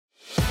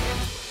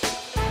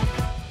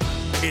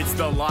It's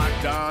the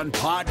Locked On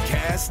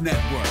Podcast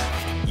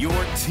Network, your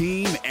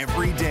team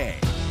every day.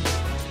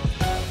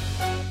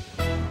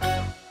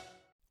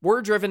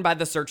 We're driven by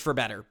the search for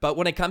better, but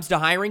when it comes to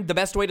hiring, the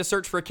best way to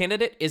search for a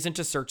candidate isn't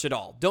to search at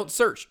all. Don't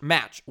search,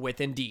 match with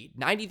Indeed.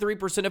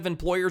 93% of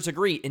employers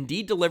agree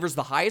Indeed delivers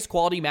the highest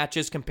quality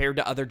matches compared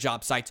to other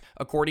job sites,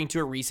 according to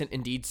a recent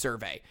Indeed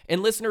survey.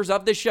 And listeners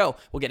of this show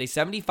will get a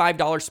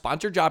 $75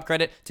 sponsored job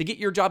credit to get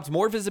your jobs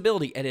more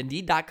visibility at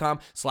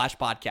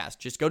Indeed.com/podcast.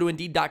 Just go to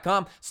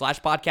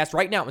Indeed.com/podcast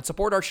right now and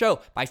support our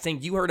show by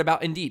saying you heard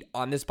about Indeed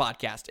on this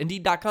podcast.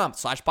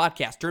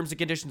 Indeed.com/podcast. Terms and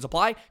conditions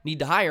apply. Need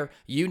to hire?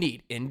 You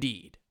need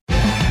Indeed.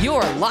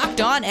 You're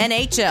Locked On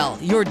NHL,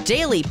 your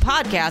daily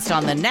podcast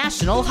on the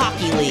National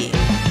Hockey League.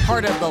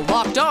 Part of the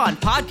Locked On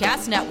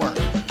Podcast Network,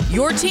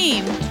 your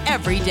team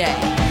every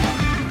day.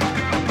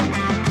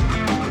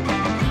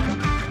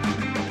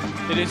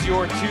 It is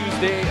your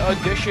Tuesday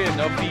edition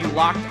of the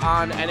Locked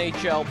On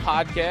NHL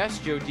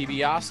podcast. Joe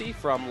DiBiase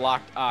from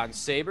Locked On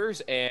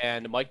Sabres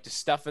and Mike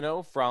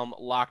DiStefano from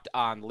Locked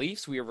On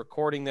Leafs. We are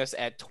recording this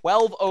at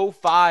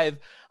 12:05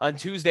 on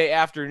Tuesday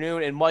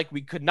afternoon. And Mike,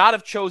 we could not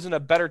have chosen a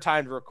better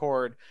time to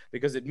record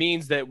because it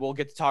means that we'll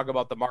get to talk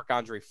about the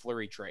Marc-Andre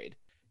Fleury trade.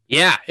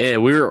 Yeah,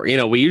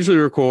 we usually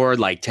record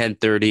like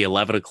 10:30,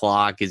 11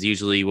 o'clock is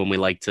usually when we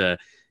like to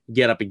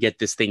get up and get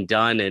this thing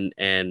done.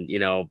 And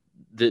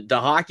the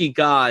hockey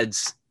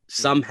gods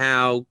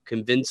somehow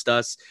convinced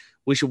us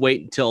we should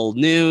wait until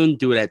noon,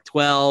 do it at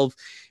 12,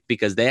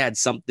 because they had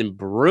something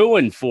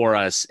brewing for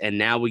us. And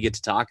now we get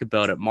to talk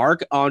about it.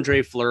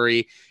 Marc-Andre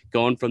Fleury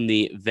going from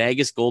the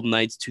Vegas Golden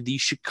Knights to the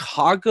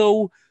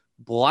Chicago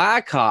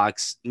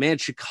Blackhawks. Man,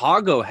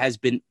 Chicago has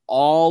been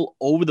all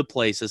over the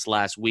place this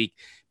last week,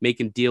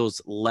 making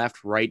deals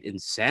left, right,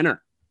 and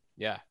center.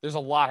 Yeah, there's a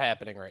lot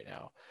happening right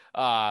now.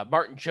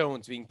 Martin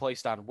Jones being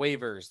placed on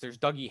waivers. There's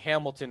Dougie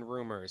Hamilton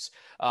rumors.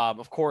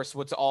 Of course,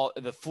 what's all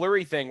the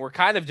Fleury thing? We're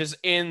kind of just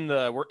in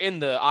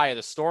the eye of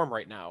the storm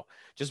right now,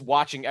 just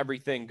watching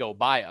everything go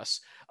by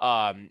us.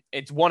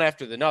 It's one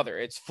after another.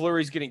 It's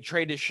Fleury's getting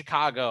traded to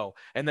Chicago,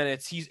 and then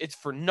it's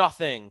for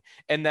nothing,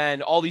 and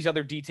then all these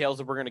other details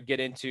that we're going to get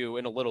into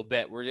in a little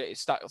bit. We're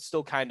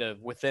still kind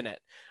of within it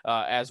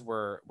as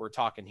we're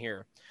talking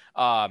here.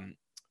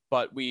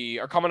 But we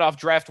are coming off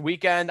draft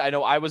weekend. I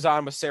know I was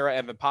on with Sarah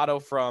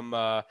Evampato from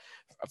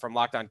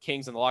Locked On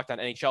Kings and the Locked On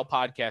NHL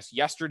podcast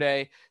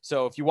yesterday.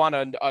 So if you want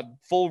a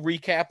full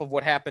recap of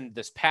what happened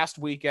this past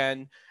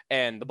weekend,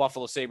 and the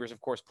Buffalo Sabres,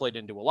 of course, played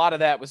into a lot of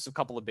that with a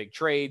couple of big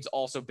trades,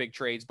 also big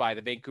trades by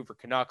the Vancouver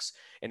Canucks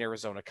and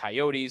Arizona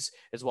Coyotes,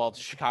 as well as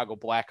the Chicago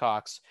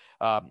Blackhawks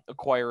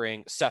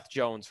acquiring Seth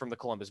Jones from the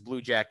Columbus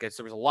Blue Jackets.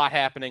 There was a lot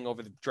happening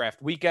over the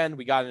draft weekend.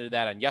 We got into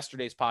that on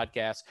yesterday's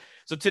podcast.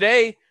 So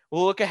today,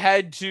 we'll look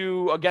ahead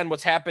to, again,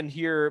 what's happened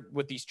here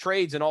with these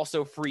trades and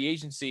also free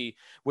agency,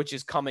 which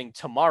is coming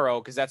tomorrow,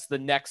 because that's the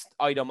next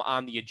item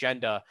on the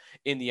agenda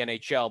in the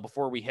NHL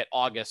before we hit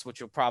August, which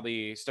will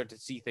probably start to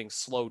see things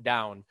slow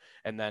down.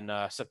 And then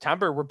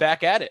September, we're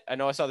back at it. I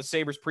know I saw the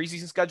Sabres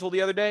preseason schedule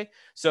the other day.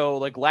 So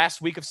like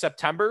last week of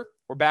September,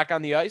 we're back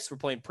on the ice. We're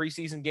playing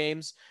preseason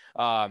games.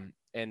 And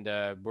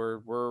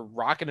we're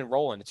rocking and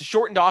rolling. It's a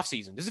shortened off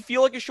season. Does it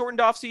feel like a shortened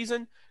off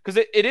season? Because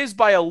it is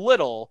by a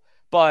little,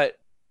 but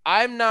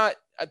I'm not,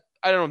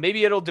 I don't know,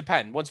 maybe it'll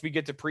depend once we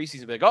get to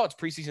preseason, be like, oh, it's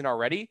preseason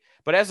already.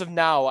 But as of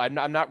now, I'm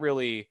not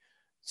really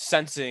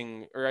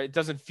sensing, or it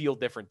doesn't feel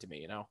different to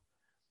me,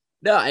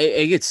 No,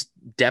 it's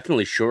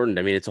definitely shortened.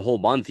 I mean, it's a whole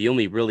month. You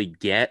only really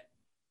get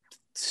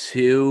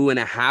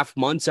 2.5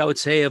 months, I would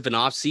say, of an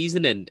off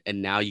season.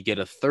 And now you get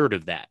a third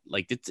of that.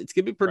 Like it's going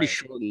to be pretty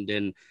shortened,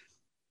 and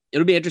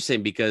it'll be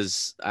interesting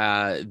because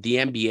the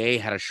NBA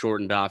had a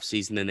shortened off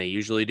season than they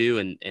usually do.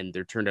 And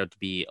there turned out to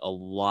be a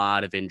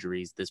lot of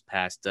injuries this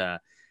past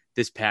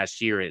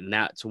year. And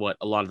that's what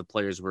a lot of the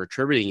players were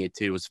attributing it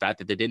to, was the fact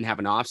that they didn't have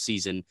an off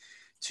season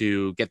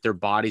to get their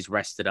bodies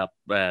rested up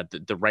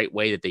the right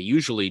way that they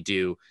usually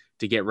do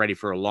to get ready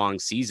for a long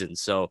season.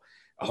 So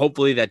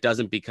hopefully that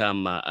doesn't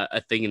become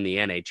a thing in the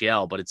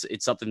NHL, but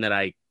it's something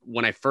that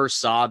when I first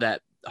saw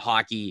that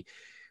hockey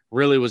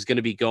really was going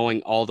to be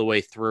going all the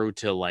way through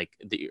to like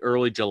the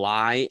early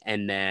July,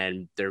 and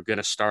then they're going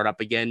to start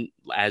up again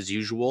as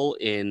usual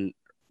in,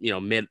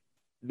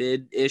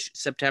 mid-ish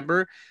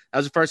September. That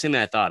was the first thing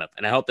that I thought of.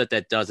 And I hope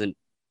that doesn't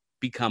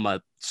become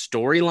a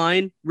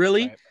storyline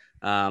really,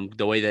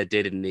 the way that it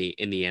did in the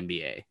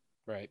NBA.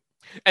 Right.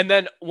 And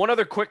then one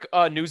other quick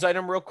news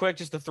item real quick,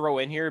 just to throw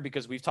in here,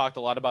 because we've talked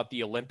a lot about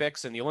the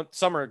Olympics, and the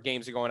summer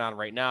games are going on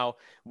right now.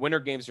 Winter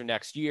games are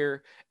next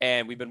year.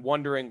 And we've been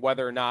wondering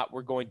whether or not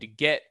we're going to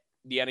get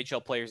the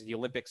NHL players at the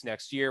Olympics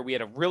next year. We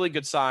had a really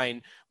good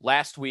sign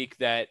last week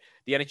that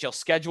the NHL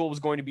schedule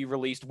was going to be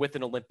released with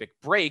an Olympic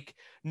break.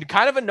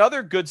 Kind of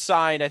another good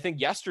sign, I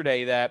think,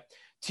 yesterday that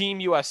Team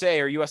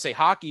USA or USA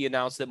Hockey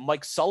announced that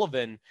Mike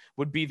Sullivan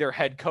would be their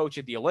head coach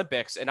at the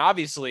Olympics. And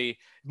obviously,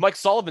 Mike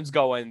Sullivan's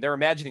going, they're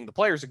imagining the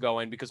players are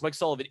going, because Mike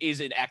Sullivan is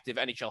an active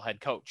NHL head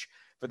coach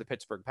for the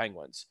Pittsburgh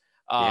Penguins.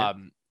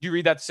 Do you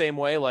read that the same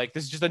way? Like,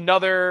 this is just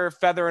another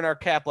feather in our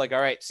cap. Like, all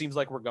right, seems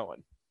like we're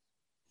going.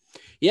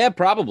 Yeah,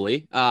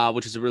 probably,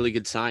 which is a really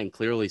good sign.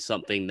 Clearly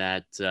something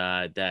that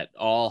that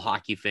all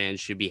hockey fans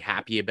should be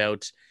happy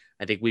about.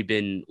 I think we've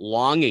been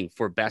longing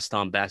for best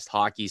on best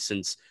hockey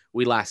since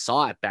we last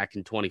saw it back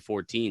in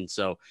 2014.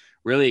 So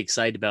really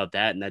excited about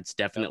that. And that's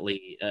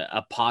definitely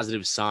a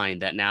positive sign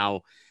that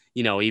now,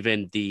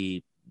 even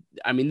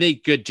they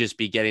could just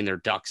be getting their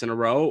ducks in a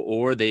row,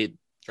 or they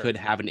could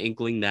have an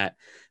inkling that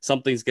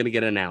something's going to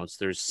get announced.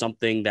 There's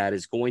something that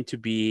is going to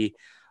be,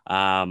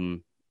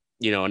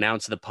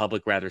 announced to the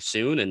public rather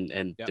soon,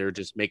 and they're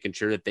just making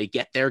sure that they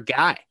get their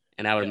guy.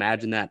 And I would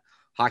imagine that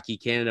Hockey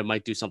Canada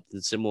might do something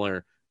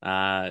similar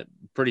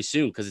pretty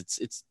soon, because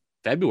it's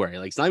February.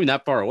 Like, it's not even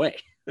that far away.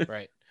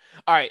 Right.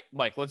 All right,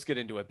 Mike, let's get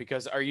into it,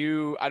 because I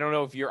don't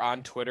know if you're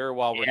on Twitter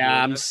while we're doing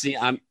I'm this.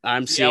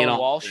 I'm seeing Alan all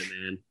Walsh.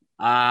 there,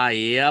 man.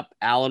 Yep,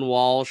 Alan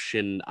Walsh,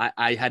 and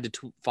I had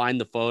to find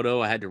the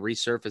photo. I had to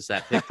resurface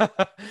that picture,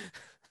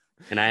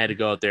 and I had to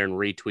go out there and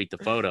retweet the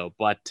photo.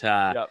 But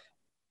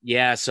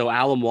yeah, so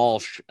Alan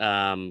Walsh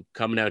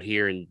coming out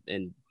here and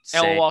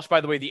Alan Walsh,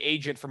 by the way, the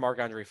agent for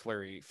Marc-Andre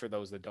Fleury, for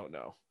those that don't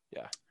know.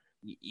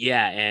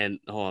 Yeah, and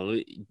hold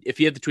on, if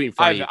you have the tweet in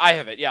front of you. I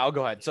have it. Yeah, I'll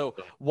go ahead. So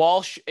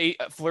Walsh,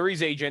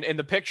 Fleury's agent, and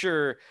the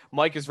picture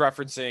Mike is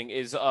referencing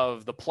is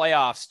of the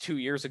playoffs 2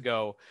 years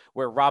ago,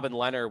 where Robin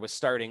Lehner was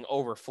starting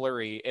over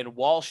Fleury, and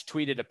Walsh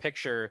tweeted a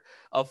picture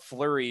of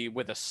Fleury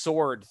with a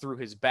sword through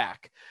his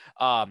back.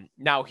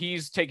 Now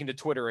he's taken to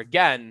Twitter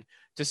again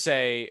to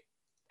say,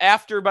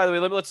 by the way,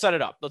 let's set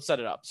it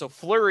up. So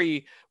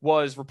Fleury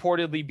was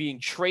reportedly being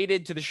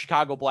traded to the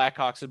Chicago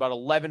Blackhawks at about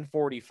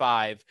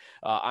 11:45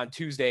 on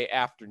Tuesday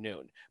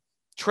afternoon.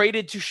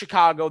 Traded to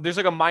Chicago. There's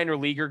like a minor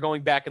leaguer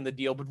going back in the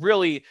deal, but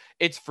really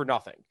it's for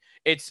nothing.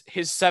 It's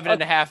his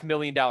 $7.5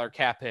 million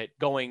cap hit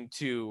going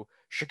to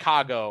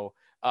Chicago,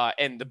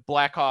 and the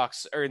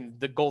Blackhawks or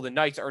the Golden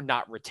Knights are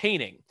not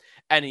retaining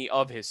any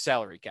of his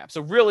salary cap.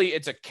 So really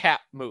it's a cap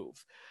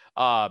move.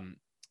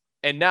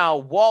 And now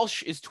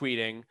Walsh is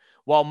tweeting,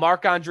 while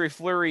Marc-Andre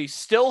Fleury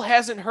still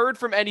hasn't heard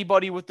from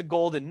anybody with the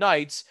Golden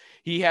Knights,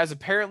 he has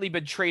apparently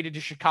been traded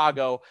to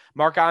Chicago.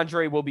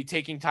 Marc-Andre will be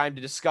taking time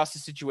to discuss the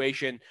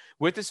situation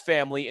with his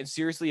family and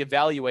seriously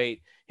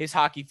evaluate his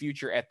hockey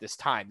future at this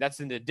time. That's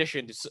in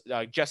addition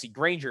to Jesse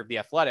Granger of The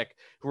Athletic,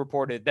 who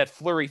reported that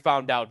Fleury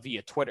found out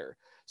via Twitter.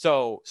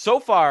 So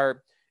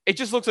far, it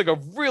just looks like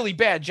a really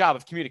bad job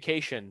of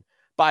communication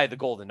by the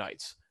Golden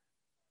Knights.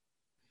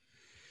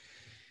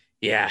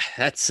 Yeah,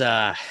 that's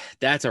a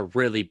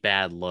really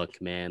bad look,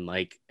 man.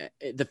 Like,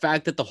 the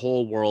fact that the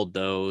whole world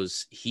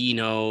knows, he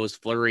knows,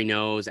 Fleury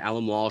knows,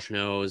 Alan Walsh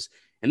knows,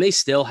 and they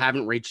still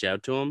haven't reached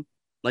out to him.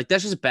 Like,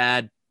 that's just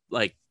bad,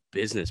 like,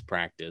 business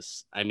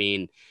practice. I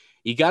mean,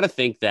 you got to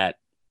think that,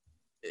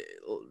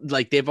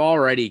 like, they've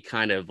already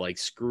kind of like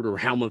screwed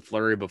around with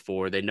Fleury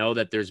before. They know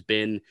that there's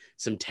been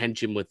some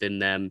tension within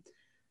them.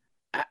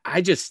 I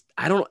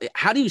don't.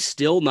 How do you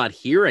still not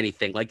hear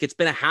anything? Like, it's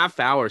been a half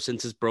hour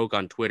since this broke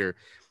on Twitter.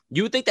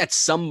 You would think that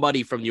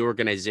somebody from the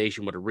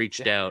organization would have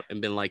reached out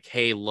and been like,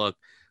 hey, look,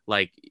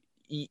 like,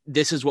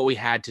 this is what we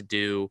had to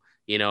do.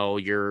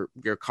 Your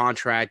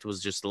contract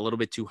was just a little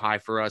bit too high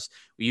for us.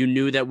 You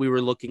knew that we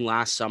were looking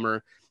last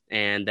summer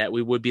and that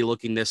we would be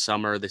looking this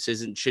summer. This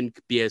shouldn't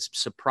be a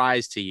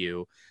surprise to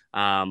you.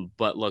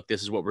 But look,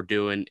 this is what we're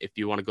doing. If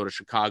you want to go to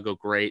Chicago,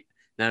 great.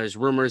 Now there's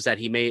rumors that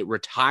he may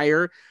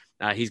retire.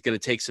 He's going to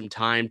take some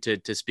time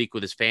to speak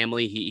with his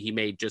family. He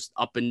may just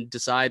up and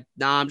decide,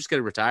 I'm just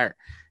going to retire.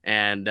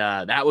 And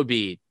that would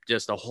be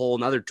just a whole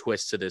nother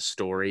twist to this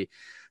story.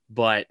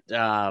 But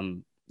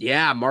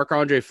yeah,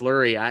 Marc-Andre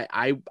Fleury,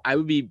 I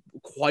would be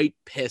quite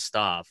pissed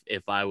off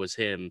if I was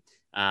him.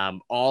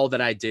 All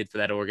that I did for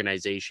that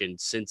organization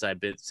since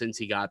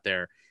he got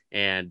there,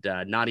 and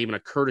not even a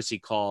courtesy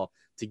call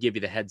to give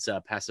you the heads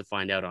up, has to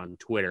find out on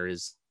Twitter,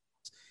 is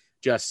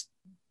just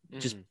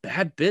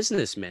bad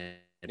business, man.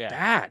 Yeah.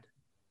 Bad.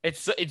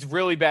 It's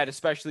really bad,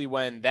 especially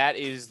when that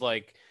is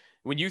like,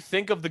 when you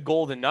think of the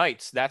Golden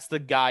Knights, that's the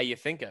guy you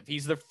think of.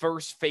 He's the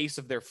first face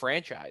of their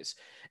franchise.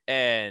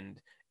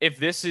 And if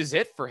this is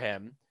it for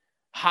him,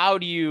 how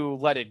do you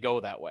let it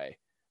go that way?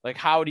 Like,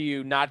 how do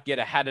you not get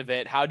ahead of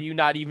it? How do you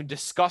not even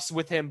discuss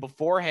with him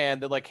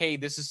beforehand that, like, hey,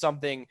 this is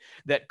something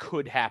that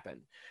could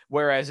happen?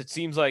 Whereas it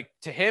seems like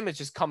to him, it's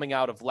just coming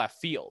out of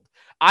left field.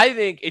 I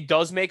think it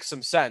does make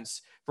some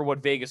sense for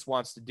what Vegas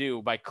wants to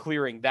do by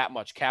clearing that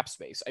much cap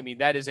space. I mean,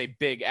 that is a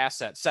big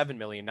asset, $7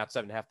 million, not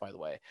 7.5, by the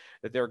way,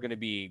 that they're going to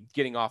be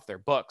getting off their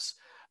books.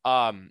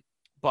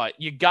 But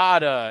you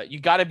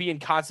gotta be in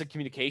constant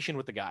communication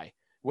with the guy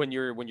when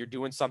you're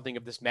doing something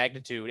of this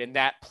magnitude. And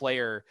that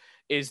player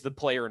is the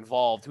player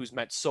involved who's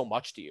meant so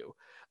much to you.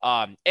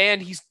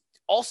 And he's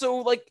also,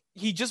 like,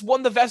 he just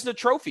won the Vezina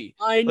Trophy.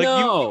 I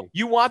know. Like,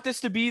 you want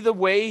this to be the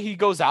way he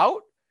goes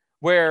out,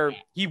 where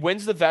he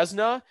wins the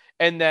Vezina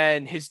and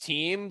then his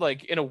team,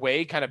 like, in a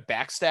way kind of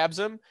backstabs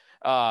him,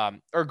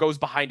 or goes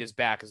behind his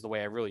back is the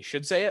way I really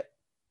should say it.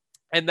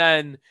 And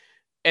then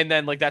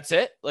like, that's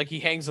it. Like,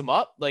 he hangs him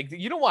up. Like,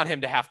 you don't want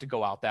him to have to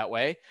go out that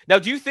way. Now,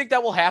 do you think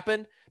that will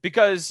happen?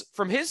 Because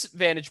from his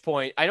vantage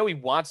point, I know he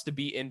wants to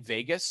be in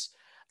Vegas.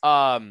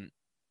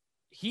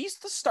 he's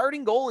the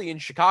starting goalie in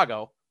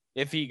Chicago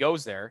if he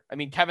goes there. I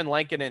mean, Kevin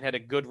Lankinen had a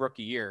good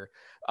rookie year,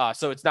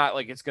 so it's not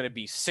like it's going to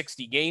be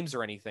 60 games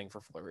or anything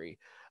for Fleury.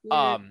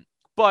 Yeah.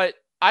 But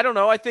I don't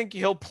know. I think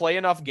he'll play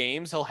enough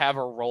games. He'll have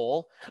a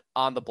role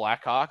on the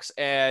Blackhawks,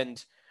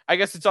 and I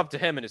guess it's up to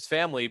him and his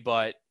family,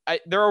 but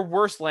there are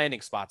worse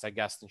landing spots, I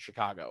guess, than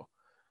Chicago.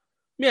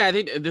 Yeah, I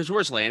think there's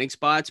worse landing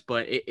spots,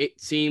 but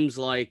it seems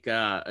like,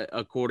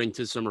 according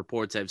to some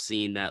reports I've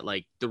seen, that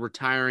like the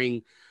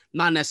retiring,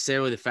 not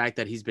necessarily the fact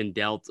that he's been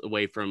dealt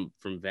away from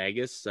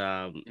Vegas.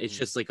 It's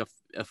just like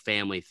a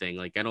family thing.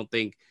 Like, I don't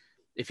think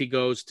if he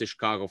goes to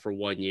Chicago for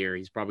 1 year,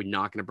 he's probably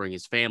not going to bring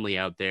his family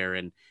out there.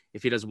 And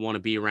if he doesn't want to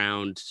be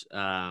around,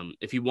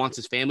 if he wants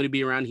his family to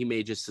be around, he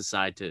may just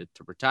decide to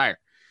retire.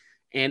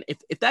 And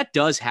if that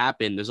does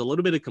happen, there's a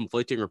little bit of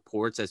conflicting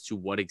reports as to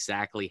what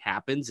exactly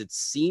happens. It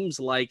seems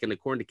like, and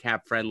according to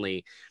Cap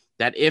Friendly,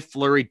 that if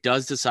Fleury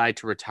does decide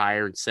to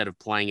retire instead of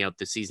playing out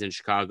the season in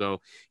Chicago,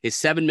 his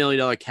 $7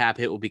 million cap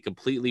hit will be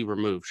completely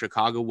removed.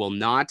 Chicago will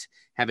not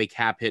have a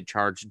cap hit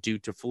charge due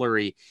to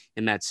Fleury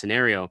in that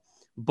scenario.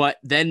 But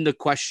then the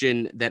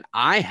question that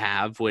I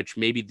have, which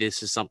maybe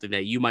this is something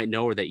that you might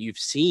know or that you've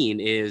seen,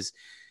 is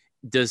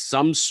does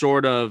some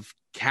sort of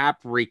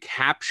cap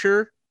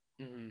recapture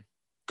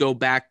go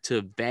back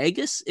to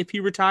Vegas if he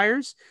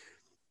retires?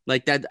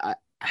 Like that,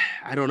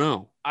 I don't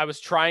know. I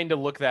was trying to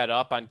look that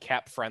up on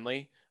Cap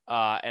Friendly,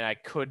 and I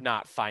could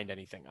not find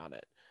anything on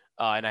it.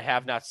 And I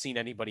have not seen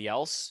anybody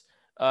else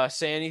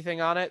say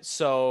anything on it.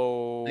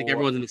 So I think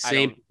everyone's in the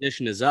same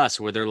position as us,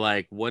 where they're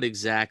like, what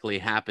exactly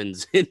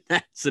happens in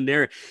that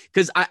scenario?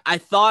 Because I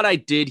thought I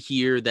did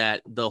hear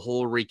that the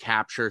whole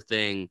recapture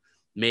thing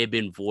may have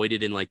been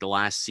voided in like the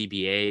last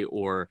CBA,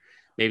 or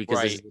maybe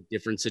because this is a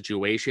different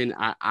situation.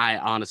 I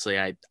honestly,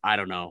 I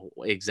don't know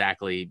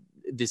exactly.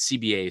 The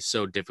CBA is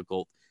so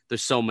difficult.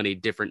 There's so many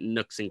different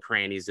nooks and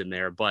crannies in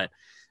there, but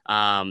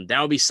that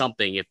would be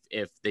something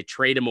if they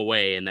trade him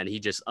away and then he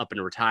just up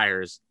and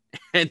retires,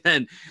 and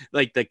then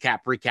like the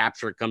cap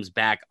recapture comes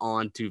back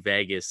onto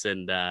Vegas,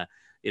 and they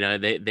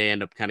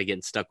end up kind of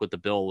getting stuck with the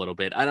bill a little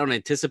bit. I don't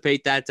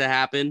anticipate that to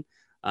happen.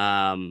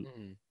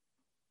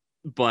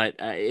 But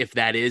if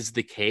that is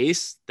the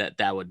case,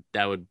 that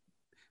would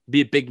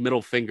be a big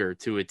middle finger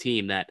to a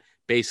team that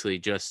basically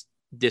just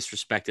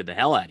disrespected the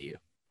hell out of you.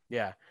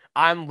 Yeah.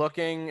 I'm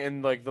looking,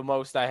 and like the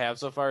most I have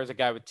so far is a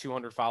guy with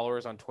 200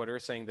 followers on Twitter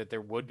saying that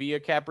there would be a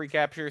cap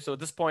recapture. So at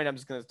this point, I'm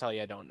just going to tell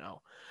you I don't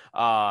know.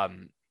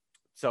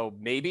 So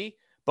maybe,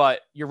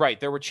 but you're right.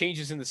 There were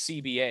changes in the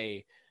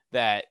CBA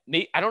that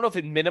I don't know if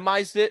it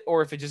minimized it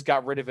or if it just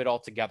got rid of it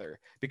altogether,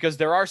 because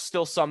there are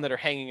still some that are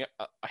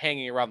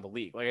hanging around the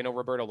league. Like I know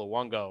Roberto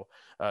Luongo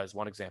is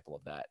one example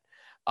of that.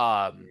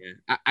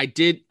 I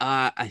did.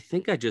 I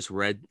think I just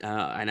read,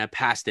 and I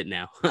passed it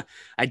now.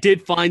 I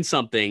did find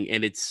something,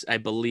 and I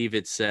believe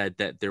it said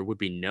that there would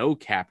be no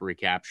cap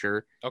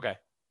recapture. Okay.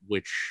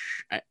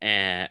 Which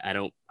I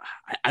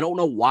don't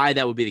know why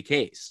that would be the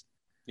case.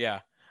 Yeah.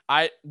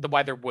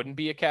 Why there wouldn't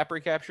be a cap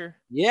recapture?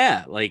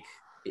 Yeah. Like,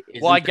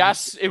 well, I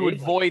guess it would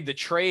void the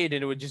trade,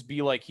 and it would just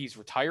be like he's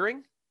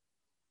retiring.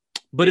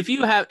 But if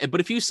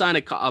you sign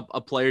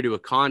a player to a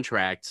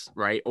contract,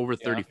 right, over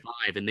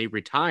 35 and they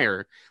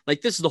retire,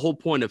 like this is the whole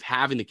point of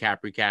having the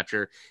cap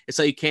recapture. It's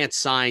like you can't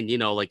sign,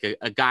 like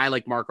a guy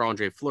like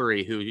Marc-Andre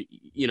Fleury, who,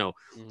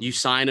 you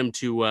sign him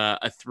to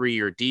a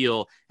 3-year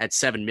deal at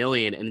 $7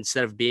 million, and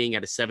instead of being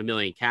at a $7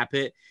 million cap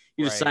hit,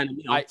 you just sign him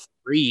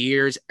 3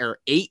 years or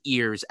 8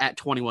 years at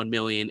 $21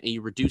 million, and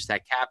you reduce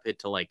that cap hit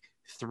to like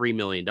 $3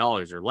 million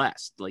or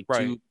less, like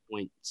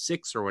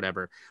 2.6 or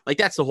whatever. Like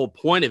that's the whole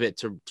point of it,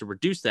 to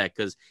reduce that,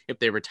 because if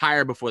they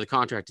retire before the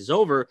contract is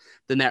over,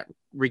 then that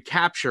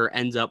recapture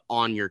ends up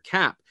on your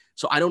cap.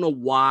 So I don't know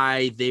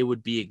why they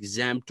would be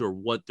exempt, or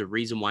what the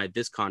reason why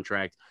this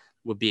contract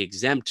would be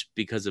exempt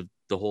because of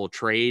the whole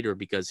trade, or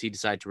because he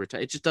decided to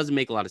retire. It just doesn't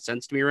make a lot of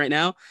sense to me right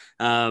now.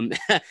 And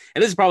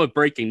this is probably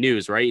breaking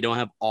news, right? You don't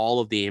have all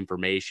of the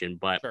information,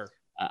 but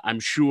I'm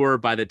sure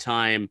by the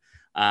time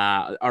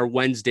our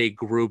Wednesday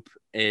group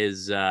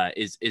is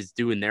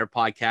doing their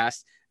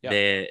podcast,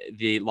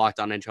 the Locked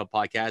On NHL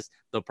podcast,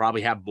 they'll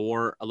probably have a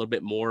little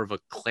bit more of a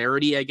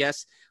clarity, I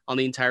guess, on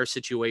the entire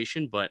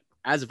situation. But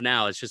as of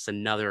now, it's just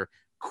another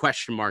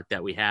question mark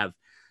that we have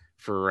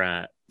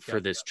for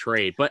this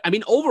trade. But I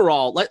mean,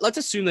 overall, let's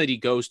assume that he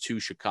goes to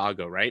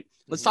Chicago, right?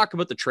 Let's talk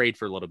about the trade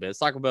for a little bit. Let's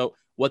talk about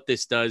what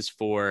this does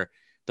for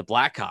the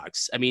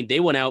Blackhawks. I mean, they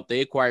went out,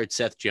 they acquired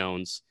Seth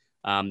Jones,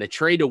 they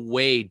traded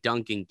away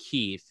Duncan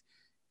Keith,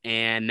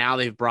 and now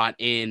they've brought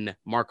in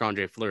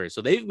Marc-Andre Fleury.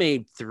 So they've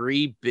made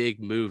 3 big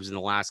moves in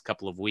the last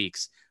couple of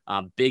weeks,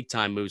 big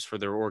time moves for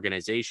their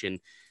organization.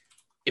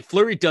 If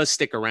Fleury does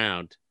stick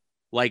around,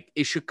 like,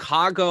 is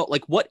Chicago,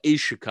 like, what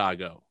is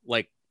Chicago?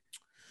 Like,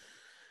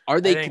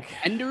 are they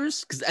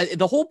contenders? Because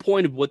the whole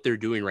point of what they're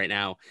doing right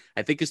now,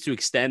 I think, is to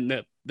extend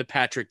the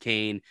Patrick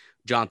Kane,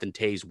 Jonathan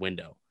Toews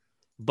window.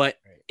 But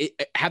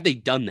have they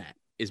done that,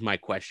 is my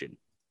question.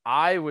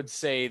 I would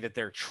say that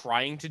they're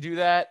trying to do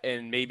that,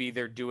 and maybe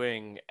they're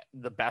doing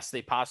the best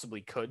they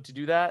possibly could to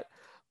do that.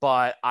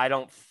 but I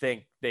don't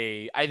think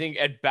I think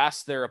at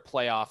best they're a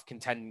playoff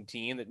contending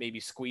team that maybe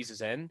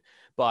squeezes in,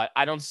 but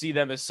I don't see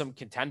them as some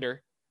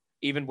contender,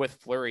 even with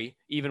Fleury,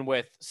 even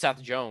with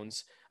Seth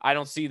Jones. I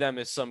don't see them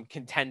as some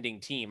contending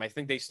team. I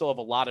think they still have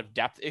a lot of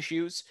depth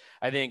issues.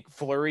 I think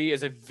Fleury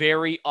is a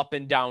very up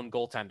and down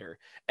goaltender.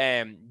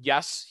 And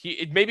yes,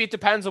 maybe it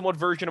depends on what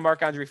version of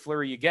Marc-Andre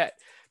Fleury you get,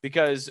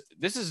 because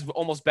this has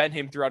almost been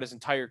him throughout his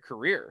entire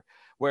career,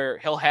 where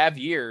he'll have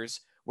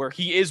years where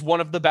he is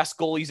one of the best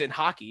goalies in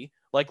hockey,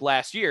 like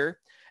last year.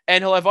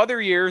 And he'll have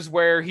other years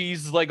where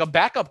he's like a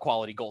backup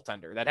quality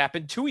goaltender. That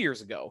happened 2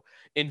 years ago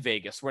in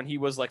Vegas when he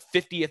was like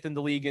 50th in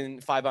the league in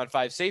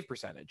 5-on-5 save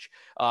percentage,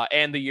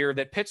 and the year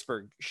that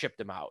Pittsburgh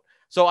shipped him out.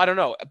 So I don't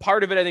know.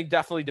 Part of it, I think,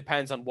 definitely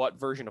depends on what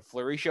version of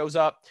Fleury shows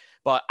up,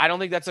 but I don't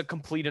think that's a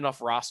complete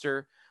enough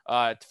roster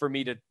for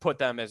me to put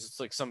them as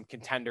like some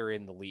contender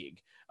in the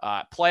league.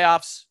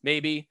 Playoffs,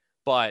 maybe,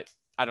 but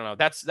I don't know.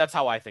 That's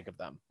how I think of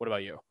them. What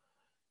about you?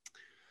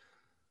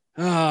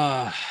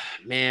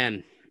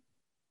 Man.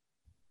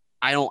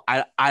 I want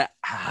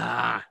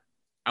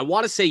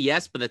to say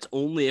yes, but that's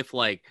only if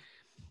like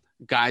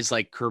guys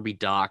like Kirby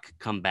Doc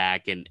come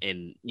back and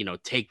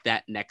take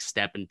that next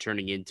step in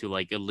turning into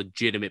like a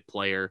legitimate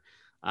player.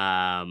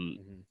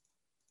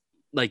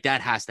 Like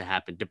that has to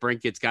happen.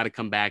 DeBrincat's got to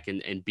come back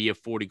and be a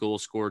 40 goal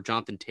scorer.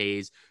 Jonathan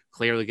Toews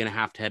clearly going to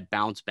have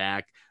bounce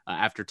back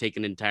after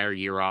taking an entire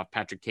year off.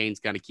 Patrick Kane's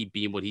got to keep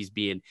being what he's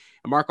being.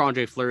 And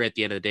Marc-Andre Fleury at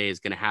the end of the day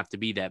is going to have to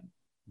be that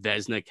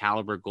Vezina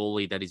caliber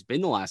goalie that he's been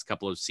the last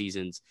couple of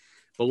seasons,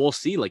 but we'll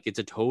see. Like it's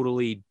a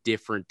totally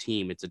different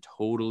team. It's a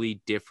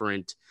totally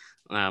different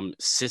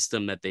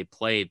system that they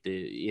played.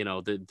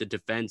 The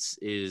defense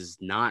is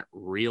not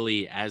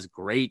really as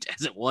great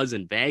as it was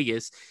in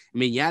Vegas. I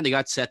mean, yeah, they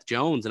got Seth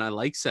Jones, and I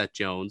like Seth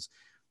Jones,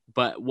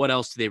 but what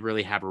else do they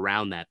really have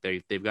around that?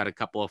 They've got a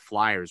couple of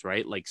flyers,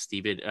 right? Like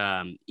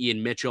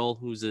Ian Mitchell,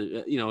 who's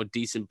a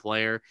decent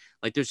player.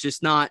 Like there's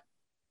just not.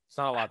 It's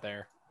not a lot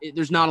there.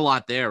 There's not a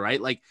lot there,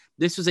 right? Like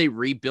this is a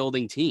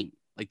rebuilding team.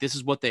 Like this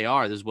is what they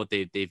are. This is what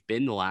they've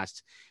been the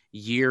last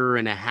year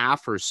and a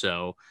half or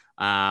so.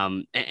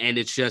 And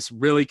it's just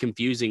really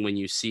confusing when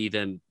you see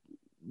the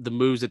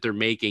moves that they're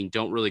making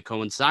don't really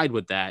coincide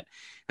with that.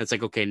 And it's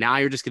like, okay, now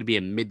you're just going to be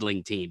a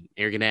middling team.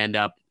 You're going to end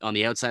up on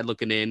the outside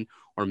looking in,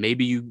 or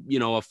maybe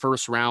a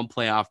first round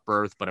playoff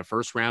berth, but a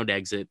first round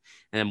exit.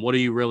 And then what are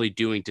you really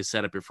doing to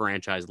set up your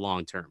franchise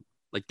long-term?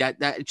 Like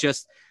that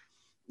just,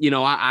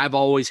 I've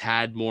always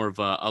had more of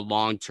a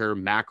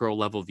long-term macro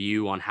level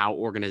view on how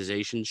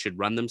organizations should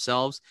run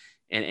themselves.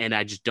 And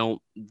I just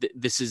don't,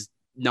 this is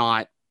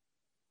not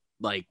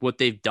like what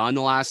they've done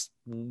the last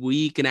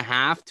week and a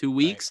half, 2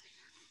 weeks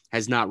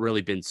has not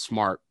really been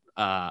smart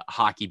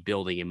hockey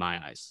building in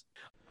my eyes.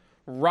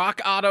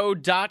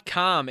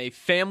 RockAuto.com, a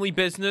family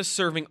business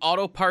serving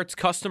auto parts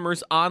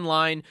customers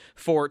online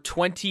for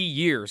 20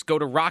 years. Go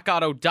to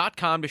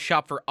RockAuto.com to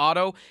shop for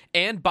auto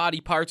and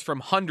body parts from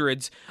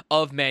hundreds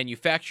of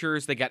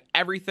manufacturers. They got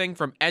everything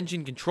from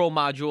engine control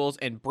modules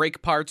and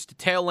brake parts to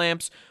tail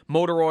lamps,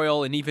 motor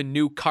oil, and even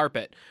new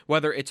carpet.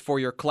 Whether it's for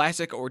your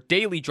classic or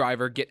daily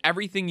driver, get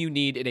everything you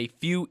need in a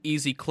few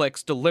easy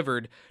clicks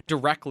delivered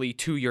directly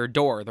to your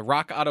door. The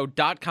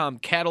RockAuto.com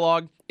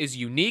catalog is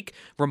unique,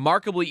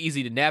 remarkably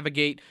easy to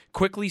navigate.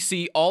 Quickly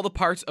see all the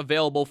parts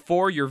available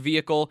for your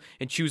vehicle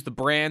and choose the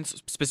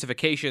brands,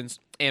 specifications,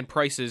 and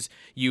prices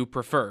you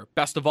prefer.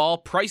 Best of all,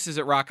 prices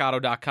at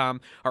rockauto.com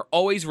are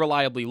always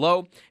reliably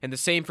low, and the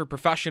same for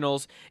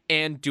professionals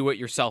and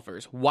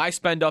do-it-yourselfers. Why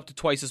spend up to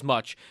twice as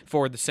much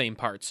for the same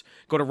parts?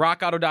 Go to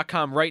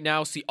rockauto.com right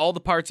now, see all the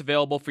parts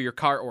available for your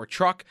car or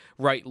truck,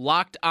 write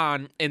Locked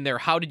On in their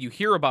How Did You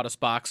Hear About Us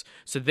box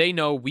so they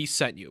know we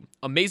sent you.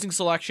 Amazing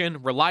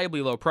selection,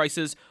 reliably low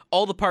prices,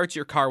 all the parts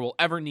your car will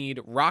ever need,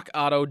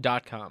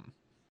 rockauto.com.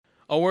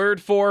 A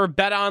word for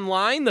Bet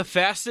Online, the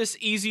fastest,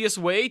 easiest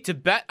way to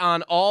bet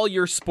on all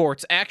your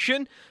sports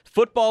action.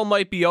 Football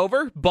might be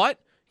over, but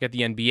you got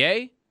the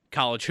NBA,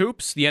 college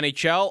hoops, the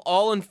NHL,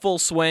 all in full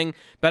swing.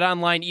 Bet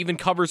Online even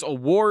covers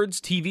awards,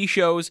 TV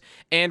shows,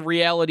 and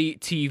reality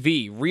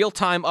TV.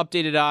 Real-time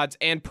updated odds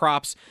and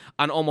props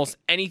on almost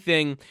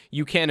anything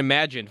you can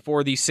imagine.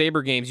 For these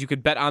Sabre games, you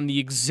could bet on the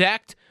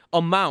exact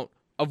amount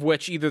of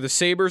which either the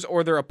Sabres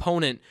or their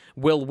opponent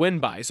will win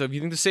by. So if you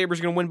think the Sabres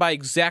are going to win by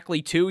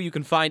exactly 2, you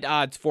can find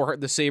odds for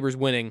the Sabres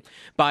winning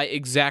by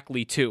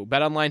exactly 2.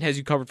 BetOnline has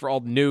you covered for all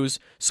the news,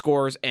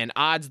 scores, and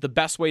odds, the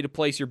best way to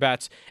place your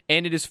bets,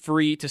 and it is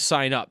free to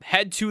sign up.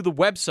 Head to the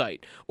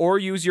website or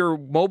use your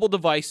mobile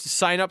device to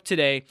sign up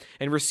today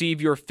and receive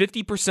your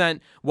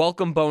 50%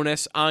 welcome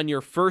bonus on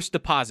your first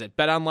deposit.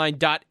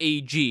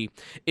 BetOnline.ag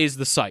is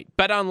the site.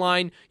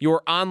 BetOnline,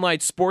 your online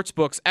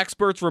sportsbooks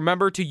experts.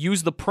 Remember to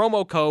use the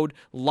promo code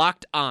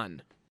Locked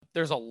On.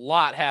 There's a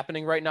lot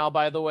happening right now,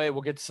 by the way.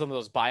 We'll get to some of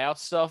those buyout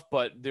stuff,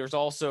 but there's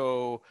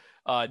also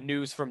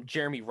news from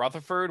Jeremy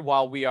Rutherford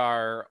while we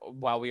are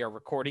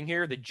recording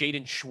here. The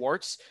Jaden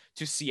Schwartz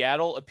to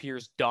Seattle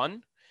appears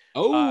done.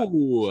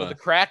 So the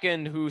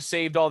Kraken, who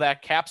saved all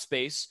that cap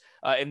space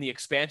in the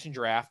expansion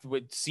draft,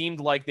 it seemed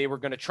like they were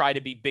going to try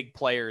to be big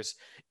players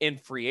in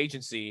free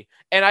agency.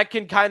 And I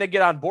can kind of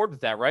get on board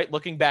with that, right?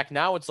 Looking back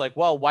now, it's like,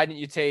 well, why didn't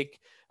you take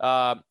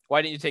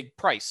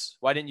Price?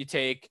 Why didn't you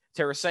take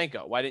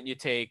Tarasenko? Why didn't you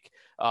take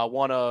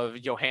one of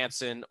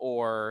Johansson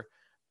or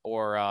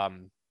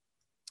Duchesne?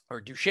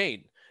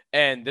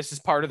 And this is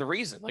part of the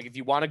reason. Like, if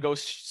you want to go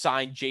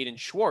sign Jaden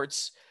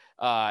Schwartz,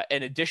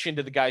 in addition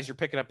to the guys you're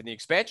picking up in the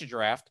expansion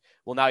draft,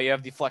 well, now you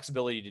have the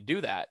flexibility to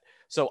do that.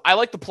 So I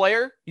like the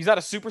player. He's not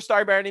a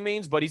superstar by any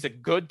means, but he's a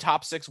good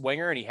top 6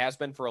 winger, and he has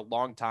been for a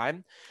long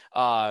time.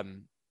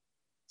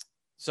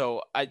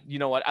 So you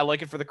know what? I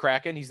like it for the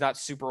Kraken. He's not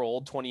super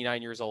old,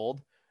 29 years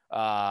old.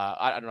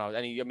 I don't know.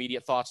 Any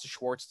immediate thoughts to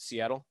Schwartz to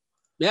Seattle?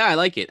 Yeah, I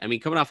like it. I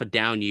mean, coming off a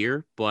down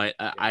year, but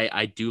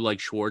I do like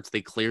Schwartz.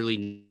 They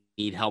clearly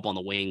need help on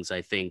the wings.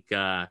 I think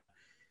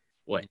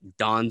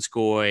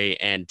Donskoy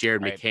and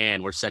Jared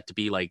McCann were set to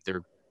be like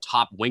their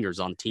top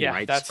wingers on the team,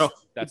 right? That's tough.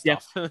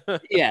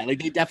 Yeah, like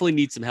they definitely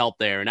need some help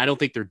there, and I don't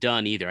think they're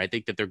done either. I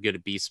think that they're going to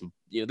be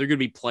they're going to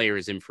be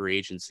players in free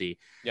agency.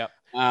 Yep.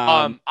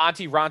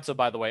 Antti Raanta,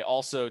 by the way,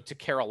 also to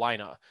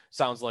Carolina.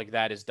 Sounds like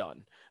that is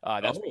done.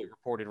 That's being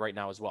reported right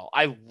now as well.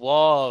 I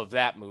love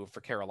that move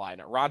for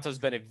Carolina. Ranta's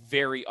been a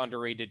very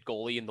underrated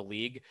goalie in the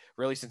league,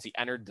 really, since he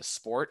entered the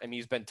sport. I mean,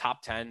 he's been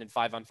top 10 in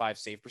 5-on-5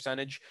 save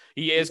percentage.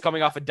 He is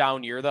coming off a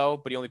down year, though,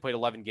 but he only played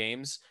 11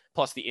 games,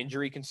 plus the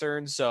injury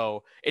concerns.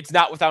 So it's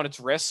not without its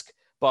risk.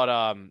 But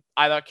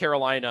I thought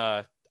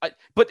Carolina.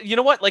 But you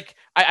know what? Like,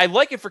 I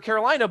like it for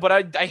Carolina,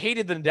 but I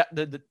hated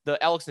the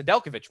Alex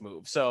Nedeljkovic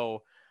move.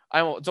 So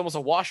it's almost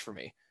a wash for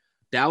me.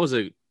 That was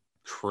a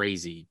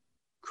crazy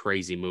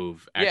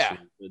move, actually.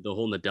 Yeah. The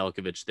whole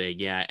Nedeljkovic thing.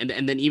 Yeah.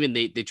 And then even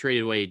they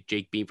traded away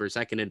Jake Bean for a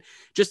second. And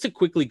just to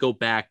quickly go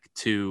back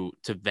to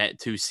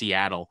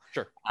Seattle.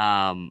 Sure.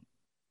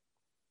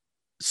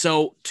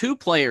 So 2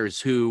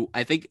 players who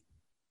I think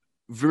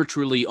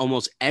virtually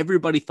almost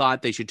everybody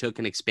thought they should take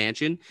an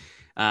expansion.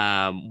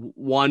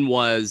 One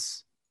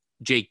was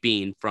Jake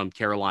Bean from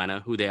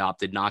Carolina, who they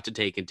opted not to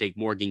take and take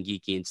Morgan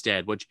Geekie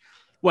instead, which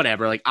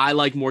whatever. Like, I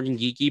like Morgan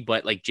Geekie,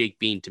 but like Jake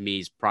Bean to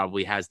me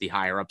probably has the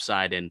higher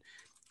upside and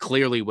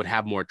clearly would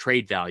have more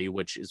trade value,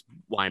 which is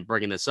why I'm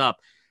bringing this up.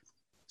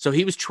 So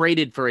he was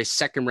traded for a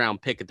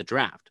 2nd-round pick at the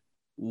draft.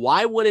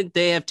 Why wouldn't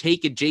they have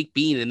taken Jake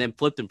Bean and then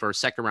flipped him for a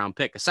 2nd-round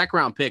pick? A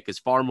 2nd-round pick is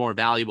far more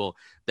valuable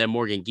than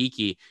Morgan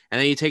Geekie. And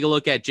then you take a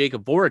look at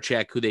Jacob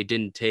Voracek, who they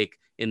didn't take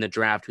in the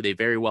draft, who they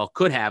very well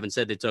could have.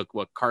 Instead, they took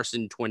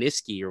Carson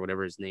Twiniski or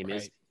whatever his name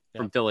is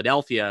from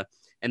Philadelphia.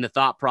 And the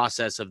thought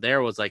process of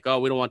there was like, oh,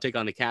 we don't want to take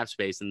on the cap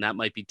space, and that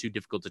might be too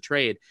difficult to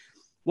trade.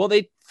 Well,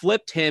 they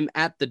flipped him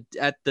at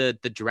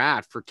the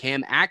draft for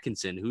Cam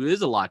Atkinson, who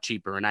is a lot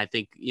cheaper, and I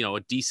think, a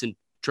decent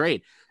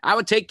trade. I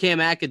would take Cam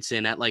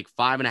Atkinson at like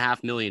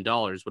 $5.5 million,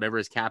 whatever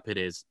his cap hit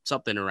is,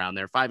 something around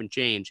there, 5 and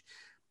change,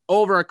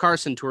 over a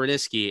Carson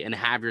Twiniski, and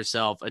have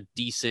yourself a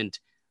decent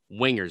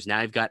wingers.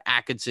 Now you've got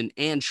Atkinson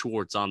and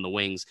Schwartz on the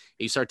wings.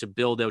 You start to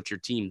build out your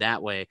team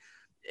that way.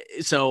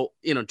 So,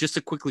 just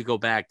to quickly go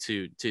back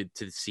to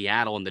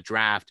Seattle and the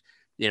draft,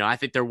 I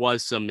think there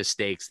was some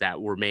mistakes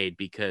that were made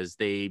because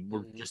they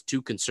were just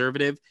too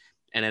conservative.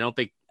 And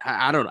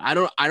I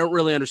don't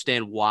really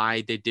understand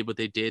why they did what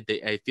they did.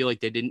 I feel like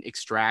they didn't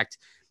extract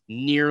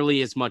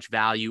nearly as much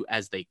value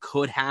as they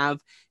could have.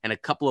 And a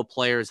couple of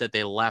players that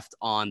they left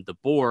on the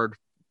board,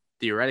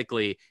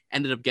 theoretically,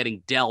 ended up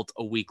getting dealt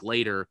a week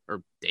later,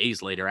 or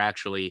days later,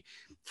 actually,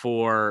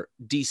 for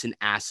decent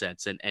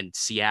assets, and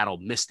Seattle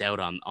missed out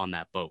on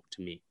that boat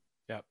to me.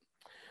 Yep.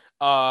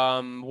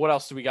 What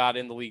else do we got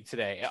in the league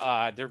today?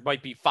 There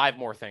might be 5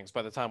 more things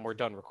by the time we're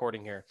done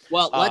recording here.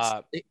 Well,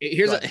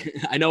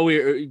 I know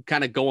we're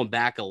kind of going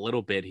back a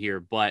little bit here,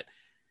 but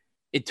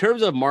in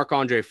terms of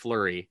Marc-Andre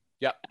Fleury,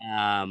 yep.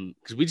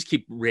 Because we just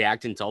keep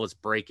reacting to all this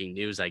breaking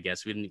news, I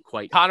guess. We didn't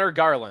quite. Connor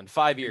Garland,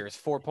 5 years,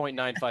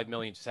 $4.95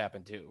 million just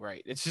happened too,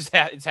 right? It's just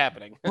it's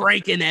happening.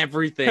 Breaking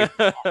everything.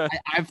 I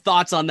have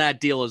thoughts on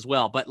that deal as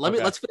well. But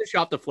let's finish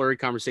off the Fleury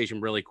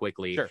conversation really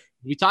quickly. Sure.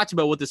 We talked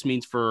about what this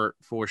means for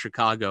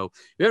Chicago.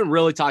 We haven't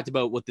really talked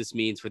about what this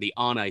means for the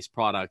on-ice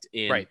product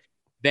in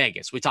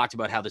Vegas. We talked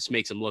about how this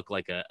makes them look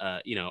like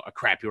a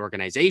crappy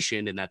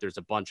organization, and that there's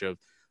a bunch of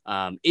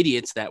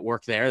idiots that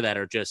work there that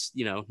are just,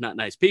 not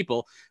nice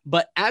people.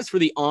 But as for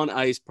the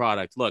on-ice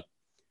product, look,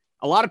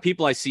 a lot of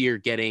people I see are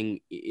getting,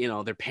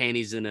 their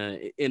panties in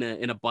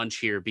a bunch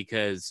here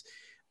because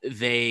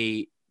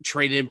they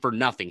traded him for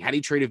nothing. How do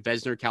you trade a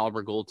Vezina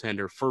caliber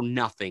goaltender for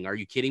nothing? Are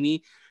you kidding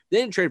me? They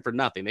didn't trade for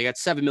nothing. They got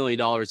 $7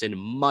 million in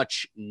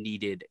much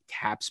needed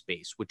cap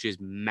space, which is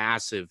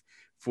massive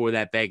for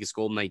that Vegas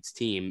Golden Knights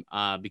team,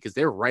 because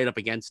they're right up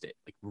against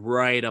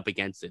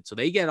it. So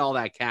they get all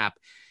that cap.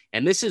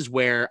 And this is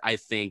where I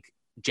think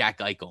Jack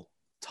Eichel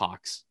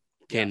talks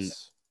can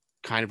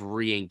kind of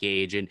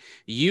re-engage. And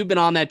you've been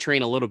on that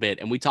train a little bit,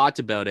 and we talked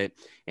about it.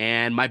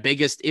 And my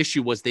biggest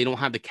issue was they don't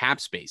have the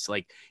cap space.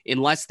 Like,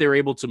 unless they're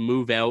able to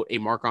move out a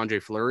Marc-Andre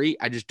Fleury,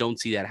 I just don't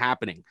see that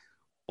happening.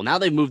 Well, now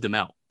they've moved them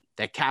out.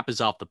 That cap is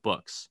off the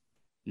books.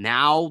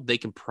 Now they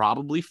can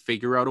probably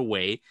figure out a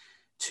way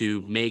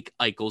to make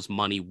Eichel's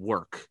money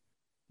work.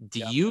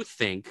 Do you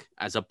think,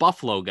 as a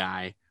Buffalo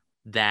guy,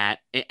 that,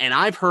 and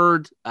I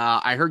heard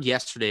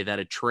yesterday that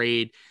a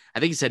trade, I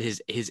think he said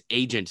his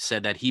agent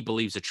said that he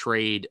believes a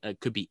trade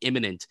could be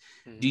imminent.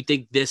 Do you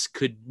think this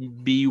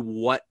could be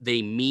what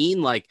they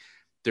mean? Like,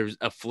 there's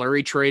a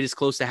Fleury trade is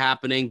close to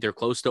happening. They're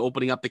close to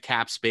opening up the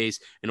cap space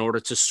in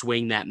order to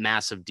swing that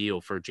massive deal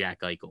for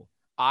Jack Eichel.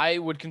 I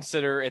would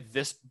consider at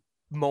this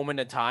moment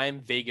in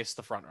time, Vegas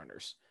the front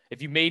runners.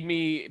 If you made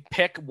me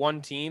pick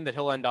one team that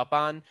he'll end up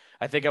on,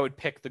 I think I would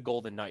pick the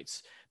Golden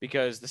Knights,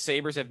 because the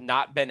Sabres have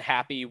not been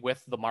happy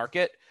with the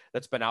market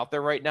that's been out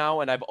there right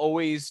now. And I've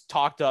always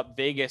talked up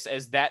Vegas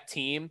as that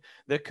team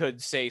that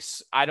could say,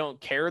 I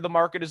don't care the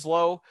market is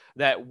low,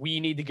 that we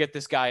need to get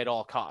this guy at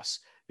all costs,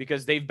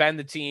 because they've been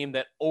the team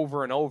that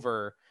over and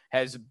over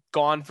has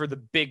gone for the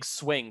big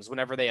swings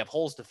whenever they have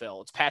holes to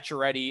fill. It's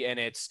Pacioretty and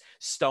it's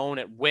Stone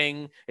at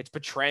wing. It's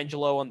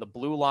Pietrangelo on the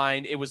blue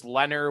line. It was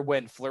Leonard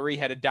when Fleury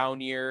had a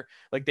down year.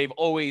 Like, they've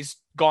always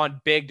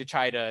gone big to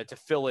try to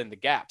fill in the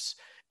gaps.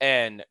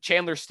 And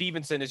Chandler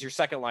Stevenson is your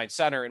second line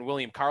center and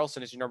William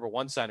Karlsson is your number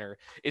one center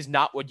is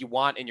not what you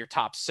want in your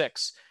top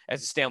six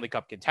as a Stanley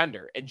Cup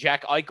contender. And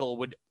Jack Eichel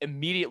would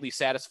immediately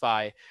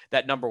satisfy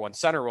that number one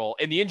center role.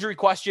 And the injury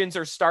questions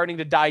are starting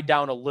to die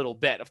down a little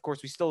bit. Of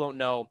course, we still don't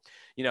know,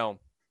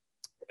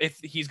 if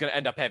he's going to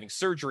end up having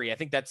surgery. I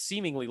think that's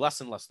seemingly less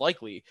and less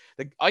likely.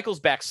 Eichel's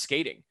back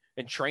skating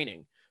and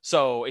training.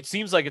 So it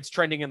seems like it's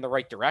trending in the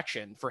right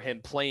direction for him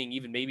playing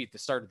even maybe at the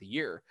start of the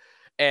year.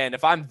 And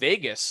if I'm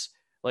Vegas,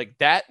 like,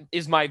 that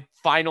is my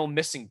final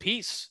missing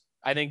piece,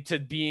 I think, to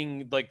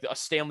being like a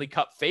Stanley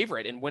Cup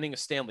favorite and winning a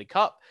Stanley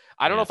Cup.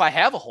 I don't know if I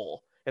have a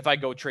hole if I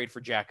go trade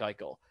for Jack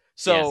Eichel.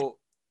 So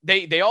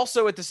they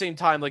also at the same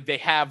time, like, they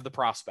have the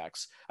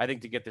prospects, I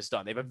think, to get this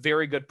done. They have a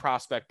very good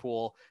prospect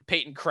pool.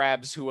 Peyton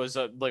Krebs, who was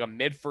a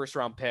mid first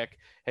round pick,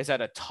 has had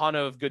a ton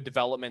of good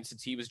development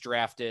since he was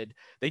drafted.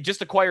 They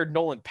just acquired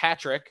Nolan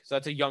Patrick. So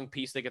that's a young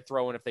piece they could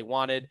throw in if they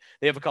wanted.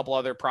 They have a couple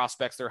other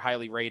prospects that are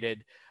highly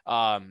rated.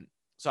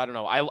 So I don't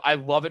know. I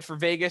love it for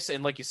Vegas.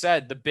 And like you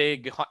said, the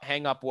big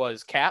hang up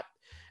was cap,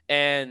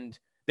 and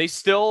they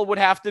still would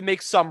have to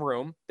make some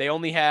room. They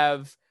only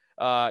have,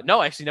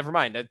 no, actually, never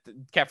mind.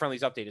 Cap friendly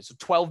is updated. So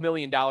 $12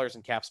 million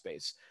in cap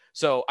space.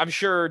 So I'm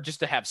sure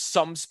just to have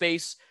some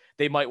space,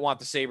 they might want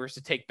the Sabres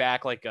to take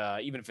back, like,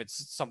 even if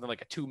it's something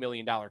like a $2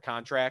 million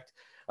contract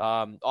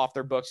off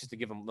their books, just to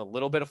give them a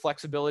little bit of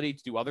flexibility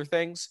to do other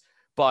things.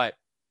 But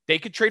they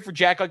could trade for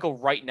Jack Eichel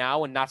right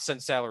now and not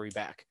send salary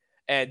back.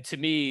 And to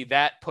me,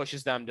 that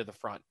pushes them to the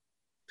front.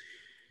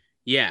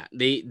 Yeah,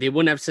 they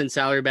wouldn't have sent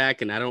salary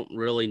back, and I don't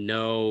really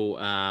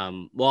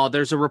know. Well,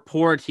 there's a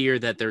report here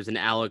that there's an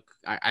Alec.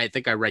 I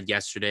think I read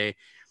yesterday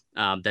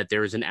that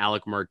there is an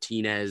Alec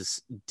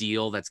Martinez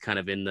deal that's kind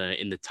of in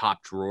the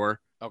top drawer.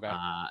 Okay.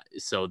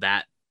 So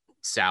that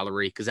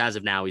salary, because as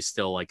of now he's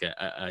still like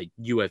a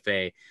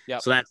UFA.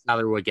 Yep. So that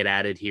salary would get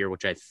added here,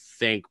 which I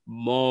think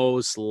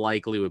most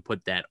likely would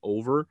put that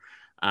over.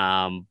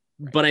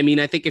 But I mean,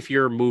 I think if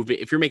you're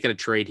making a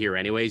trade here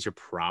anyways, you're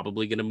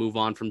probably going to move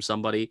on from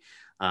somebody.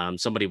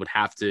 Somebody would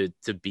have to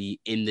be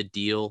in the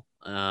deal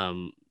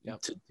to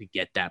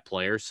get that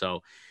player.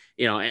 So,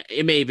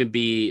 it may even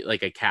be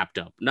like a cap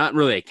dump, not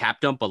really a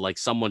cap dump, but like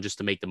someone just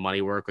to make the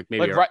money work. Like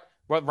maybe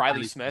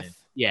Riley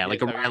Smith. Yeah,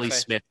 like a Riley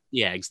Smith.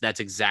 Yeah,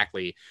 that's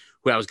exactly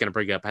who I was going to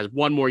bring up. Has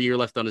one more year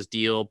left on his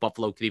deal.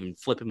 Buffalo could even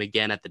flip him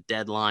again at the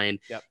deadline.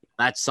 Yep.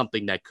 That's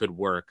something that could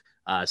work.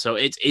 So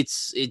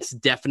it's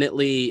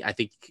definitely, I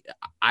think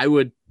I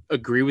would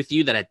agree with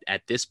you that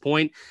at this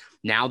point,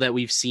 now that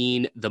we've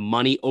seen the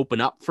money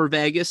open up for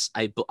Vegas,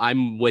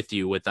 I'm with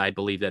you with, I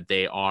believe that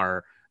they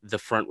are the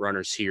front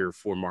runners here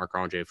for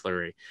Marc-Andre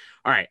Fleury.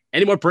 All right.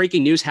 Any more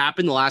breaking news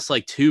happened the last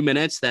 2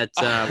 minutes that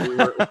we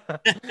were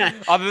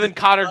other than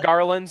Connor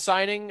Garland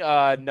signing?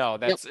 No,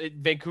 that's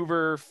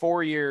Vancouver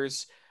 4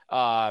 years.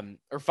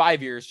 Or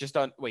 5 years just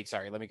on, wait,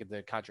 sorry, let me get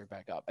the contract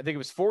back up. I think it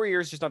was 4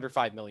 years, just under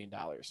 $5 million.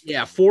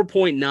 Yeah.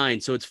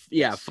 4.9. So it's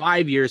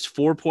 5 years,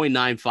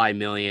 4.95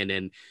 million.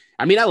 And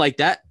I mean, I like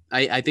that.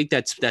 I think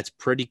that's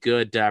pretty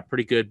good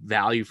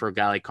value for a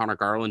guy like Connor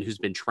Garland, who's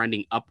been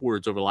trending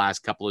upwards over the last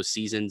couple of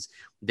seasons.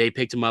 They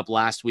picked him up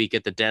last week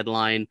at the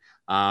deadline,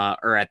 I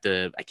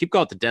keep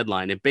calling it the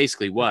deadline. It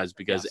basically was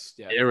because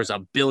there was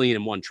 1 billion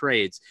and one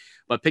trades,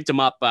 but picked him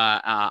up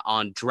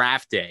on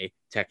draft day,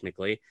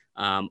 technically.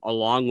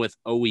 Along with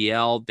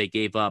OEL, they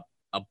gave up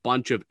a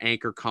bunch of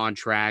anchor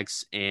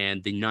contracts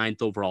and the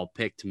 9th overall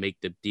pick to make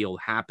the deal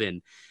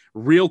happen.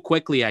 Real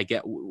quickly,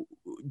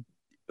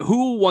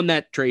 who won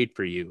that trade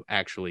for you,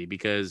 actually?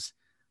 Because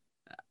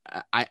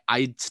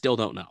I still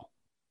don't know.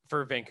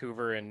 For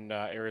Vancouver and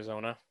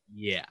Arizona?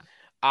 Yeah.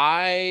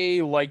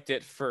 I liked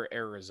it for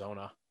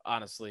Arizona,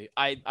 honestly.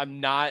 I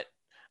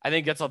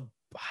think that's a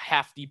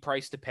hefty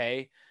price to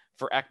pay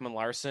for Ekman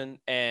Larson.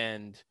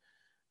 And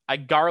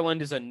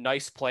Garland is a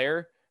nice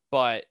player,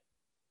 but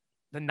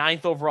the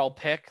 9th overall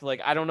pick,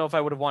 I don't know if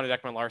I would have wanted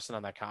Ekman Larson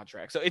on that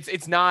contract. So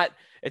it's not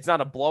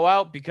a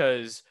blowout,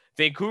 because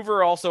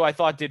Vancouver also, I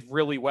thought, did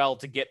really well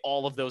to get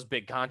all of those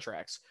big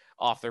contracts.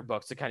 off their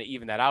books to kind of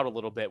even that out a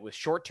little bit with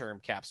short-term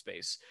cap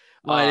space.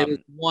 But it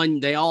was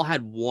they all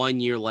had 1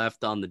 year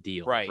left on the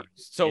deal. Right.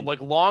 So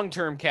like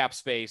long-term cap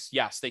space,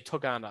 yes, they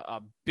took on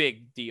a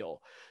big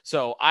deal.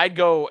 So I'd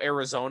go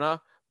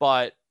Arizona,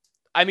 but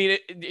I mean,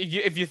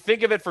 if you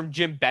think of it from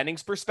Jim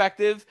Benning's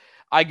perspective,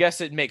 I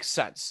guess it makes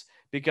sense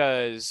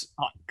because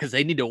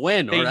they need to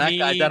win or that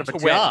guy's out of a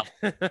job.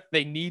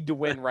 They need to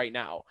win right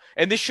now.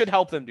 And this should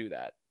help them do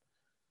that.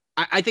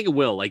 I think it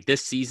will. Like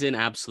this season,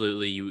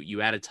 absolutely.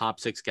 You add a top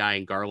 6 guy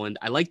in Garland.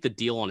 I like the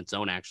deal on its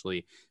own,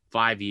 actually.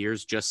 5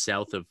 years, just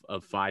south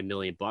of $5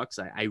 million.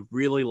 I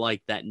really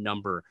like that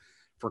number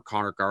for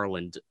Connor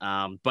Garland.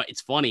 But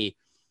it's funny.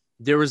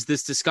 There was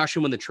this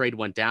discussion when the trade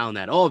went down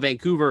that,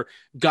 Vancouver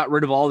got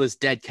rid of all this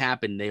dead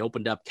cap and they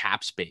opened up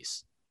cap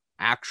space.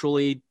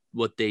 Actually,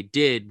 what they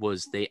did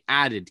was they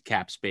added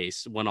cap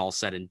space when all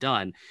said and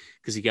done,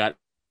 because he got,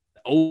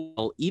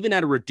 even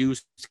at a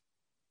reduced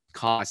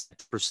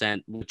cost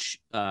percent, which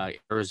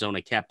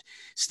Arizona kept,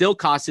 still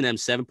costing them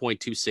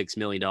 $7.26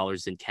 million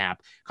in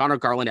cap. Connor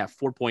Garland at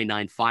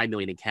 $4.95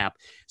 million in cap.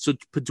 So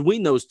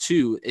between those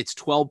two, it's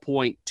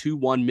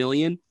 $12.21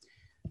 million.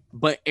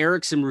 But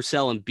Erickson,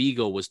 Roussel, and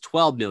Beagle was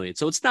 $12 million.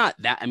 So it's not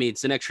that. I mean,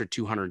 it's an extra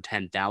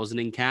 $210,000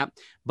 in cap.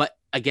 But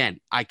again,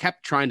 I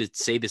kept trying to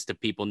say this to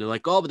people, and they're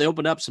like, but they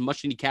opened up some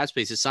much needed cap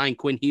space to sign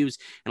Quinn Hughes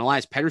and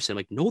Elias Pettersson. I'm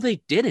like, no, they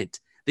didn't.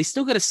 They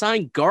still got to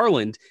sign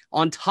Garland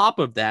on top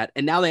of that,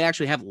 and now they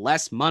actually have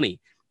less money.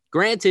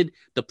 Granted,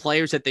 the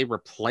players that they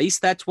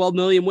replaced that $12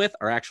 million with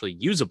are actually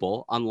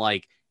usable,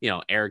 unlike,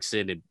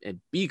 Erickson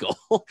and Beagle.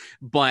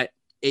 But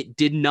it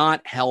did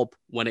not help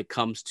when it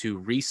comes to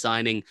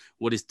re-signing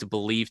what is to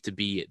believe to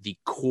be the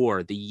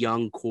core, the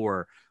young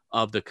core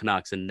of the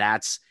Canucks. And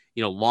that's,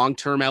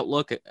 long-term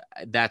outlook.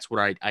 That's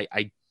what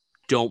I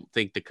don't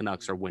think the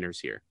Canucks are winners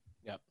here.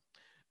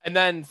 And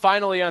then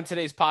finally on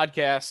today's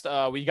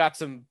podcast, we got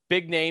some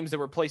big names that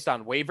were placed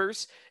on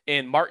waivers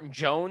in Martin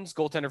Jones,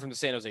 goaltender from the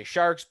San Jose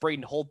Sharks,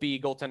 Braden Holtby,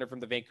 goaltender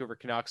from the Vancouver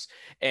Canucks,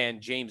 and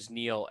James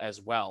Neal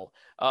as well.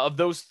 Of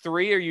those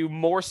three, are you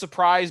more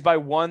surprised by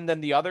one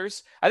than the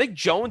others? I think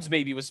Jones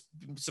maybe was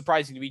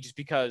surprising to me just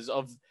because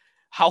of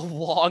how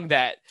long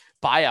that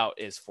buyout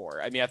is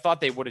for. I mean, I thought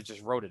they would have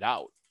just wrote it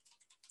out.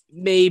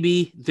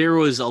 Maybe there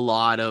was a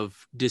lot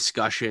of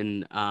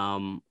discussion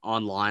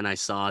online. I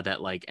saw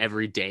that like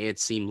every day it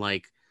seemed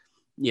like,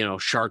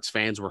 Sharks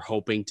fans were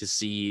hoping to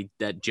see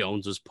that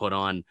Jones was put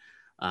on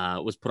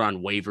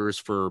waivers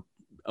for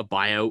a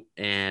buyout,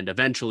 and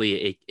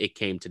eventually it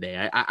came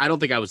today. I don't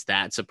think I was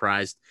that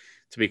surprised,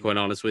 to be quite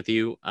honest with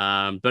you.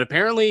 But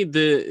apparently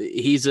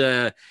he's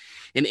an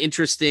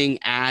interesting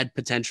ad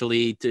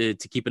potentially to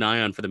keep an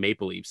eye on for the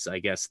Maple Leafs. I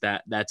guess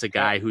that's a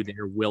guy who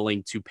they're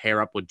willing to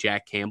pair up with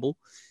Jack Campbell.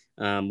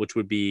 Which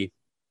would be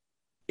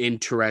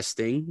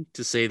interesting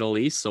to say the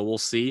least. So we'll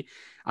see.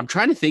 I'm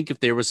trying to think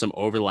if there was some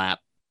overlap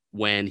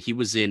when he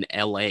was in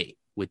LA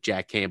with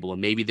Jack Campbell,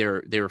 and maybe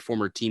they were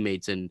former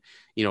teammates and,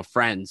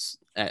 friends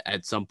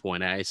at some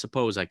point. I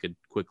suppose I could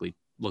quickly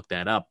look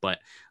that up, but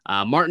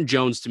Martin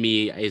Jones to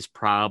me is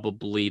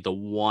probably the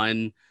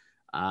one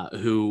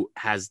who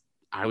has,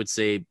 I would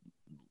say,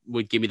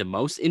 would give me the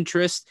most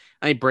interest.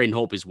 I think Braden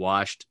Holtby is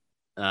washed.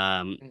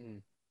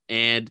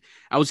 And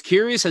I was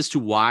curious as to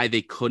why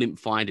they couldn't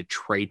find a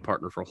trade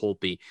partner for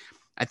Holtby.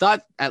 I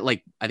thought I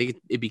think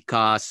it'd be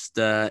cost,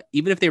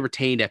 even if they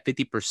retained at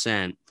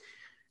 50%,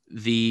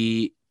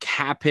 the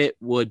cap hit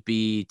would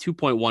be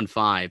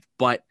 2.15,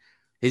 but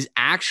his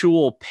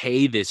actual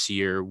pay this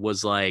year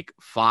was like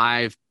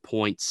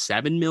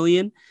 5.7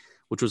 million,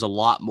 which was a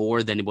lot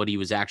more than what he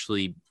was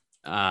actually,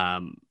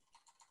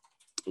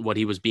 what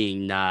he was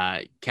being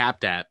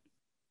capped at,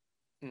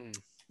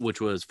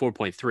 which was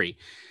 4.3.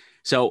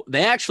 So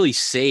they actually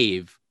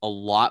save a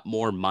lot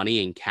more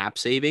money in cap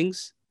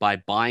savings by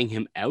buying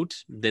him out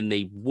than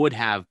they would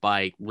have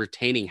by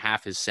retaining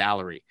half his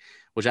salary,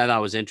 which I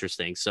thought was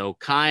interesting. So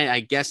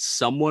I guess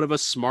somewhat of a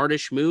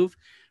smartish move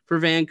for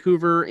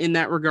Vancouver in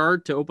that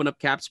regard to open up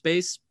cap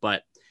space.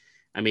 But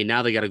I mean,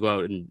 now they got to go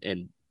out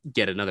and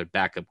get another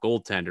backup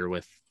goaltender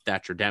with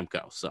Thatcher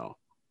Demko. So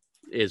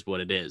it is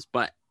what it is.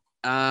 But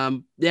I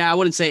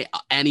wouldn't say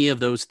any of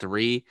those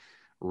three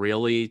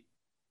really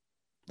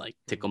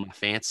tickle my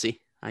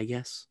fancy, I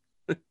guess.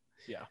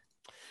 Yeah.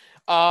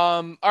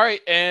 All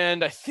right.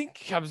 And I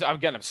think I'm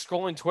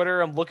scrolling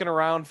Twitter. I'm looking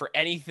around for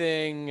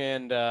anything.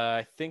 And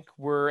I think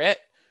we're at,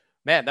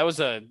 man, that was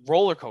a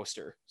roller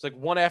coaster. It's like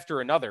one after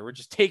another. We're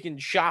just taking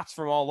shots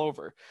from all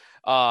over.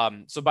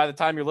 So by the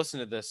time you're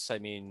listening to this, I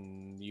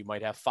mean, you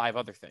might have 5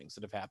 other things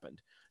that have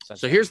happened.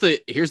 So here's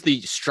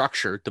the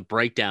structure, the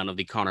breakdown of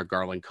the Connor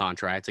Garland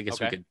contract. I guess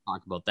we could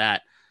talk about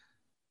that.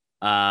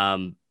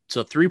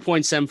 So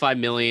 $3.75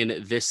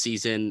 million this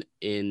season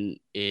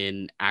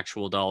in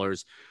actual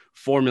dollars,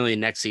 $4 million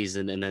next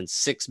season, and then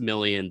 $6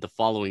 million the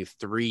following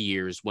 3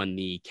 years when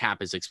the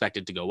cap is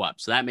expected to go up.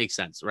 So that makes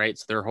sense, right?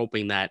 So they're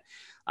hoping that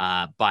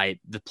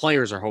the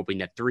players are hoping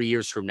that 3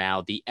 years from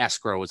now the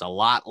escrow is a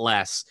lot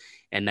less,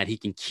 and that he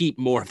can keep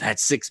more of that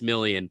 $6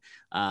 million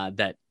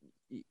that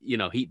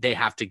they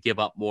have to give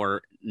up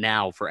more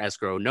now for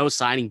escrow, no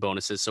signing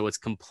bonuses. So it's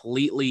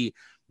completely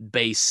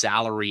base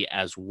salary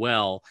as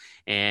well.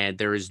 And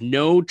there is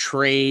no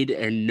trade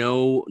and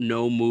no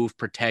move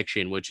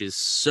protection, which is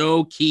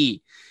so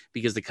key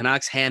because the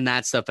Canucks hand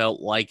that stuff out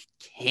like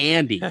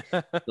candy.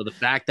 So the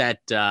fact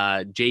that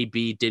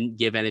JB didn't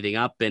give anything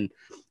up, and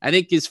I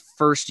think his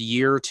first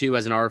year or two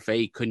as an RFA,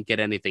 he couldn't get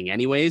anything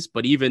anyways,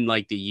 but even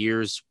like the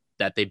years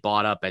that they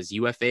bought up as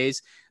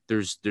UFAs,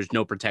 there's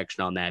no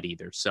protection on that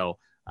either. So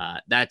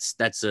that's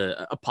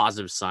a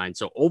positive sign.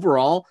 So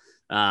overall,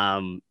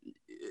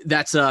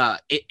 that's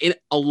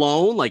it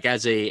alone, like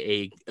as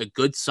a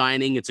good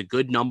signing. It's a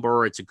good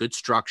number. It's a good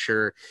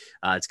structure.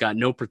 It's got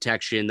no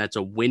protection. That's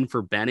a win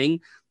for Benning.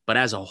 But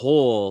as a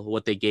whole,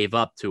 what they gave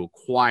up to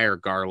acquire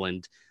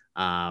Garland,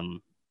 I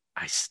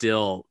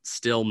still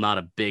not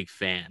a big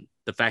fan.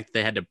 The fact that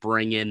they had to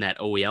bring in that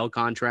OEL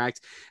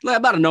contract,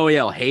 I'm not an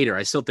OEL hater.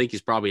 I still think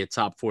he's probably a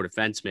top 4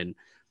 defenseman,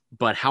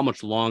 but how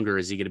much longer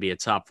is he going to be a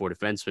top 4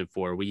 defenseman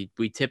for? We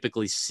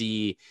typically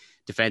see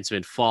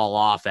defensemen fall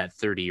off at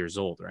 30 years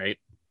old, right?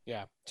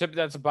 Yeah,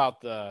 that's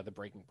about the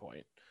breaking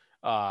point.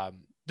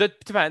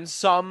 That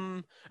depends.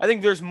 I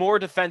think there's more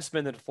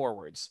defensemen than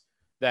forwards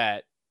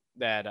that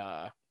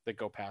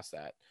go past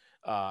that.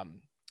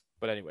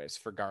 But anyways,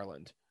 for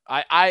Garland,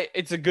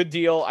 it's a good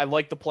deal. I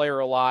like the player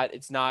a lot.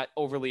 It's not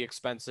overly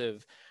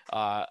expensive.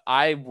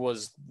 I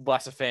was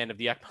less a fan of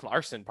the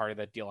Ekman-Larsson part of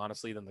that deal,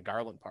 honestly, than the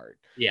Garland part.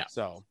 Yeah.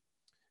 So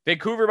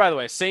Vancouver, by the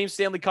way, same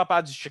Stanley Cup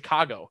odds as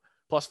Chicago,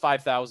 plus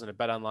 5,000 at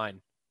BetOnline.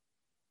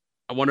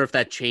 I wonder if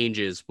that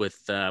changes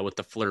with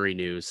the Fleury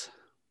news.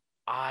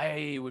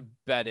 I would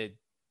bet it.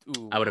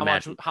 Ooh, I would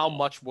imagine. How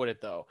much would it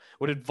though?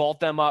 Would it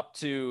vault them up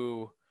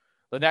to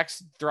the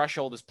next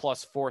threshold is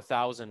plus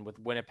 4,000 with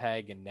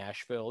Winnipeg and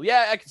Nashville?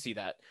 Yeah, I can see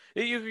that.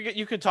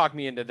 You could talk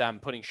me into them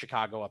putting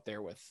Chicago up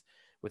there with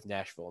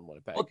Nashville and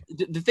Winnipeg. Well,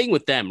 the thing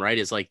with them, right,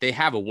 is like they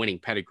have a winning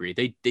pedigree.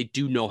 They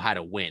do know how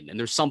to win, and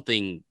there's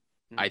something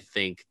I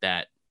think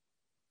that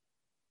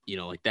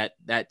like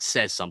that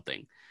says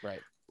something.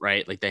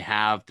 Right? Like they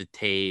have the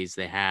Tays,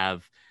 they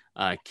have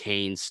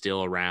Kane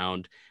still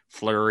around.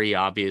 Fleury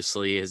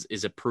obviously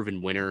is a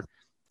proven winner.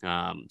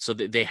 So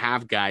they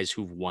have guys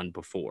who've won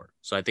before.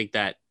 So I think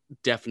that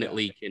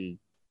definitely can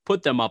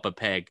put them up a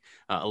peg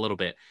a little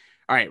bit.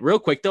 All right, real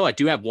quick though, I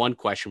do have one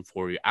question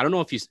for you. I don't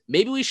know if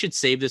maybe we should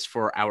save this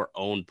for our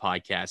own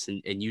podcast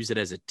and use it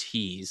as a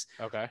tease.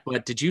 Okay.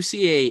 But did you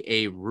see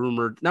a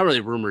rumored, not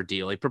really rumored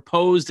deal, a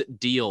proposed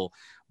deal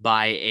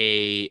by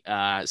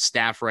a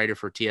staff writer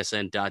for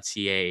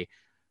TSN.ca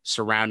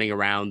surrounding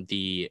around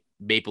the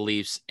Maple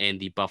Leafs and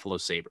the Buffalo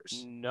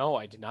Sabres? No,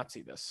 I did not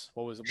see this.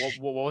 What was it?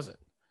 What was it?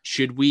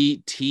 Should we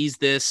tease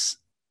this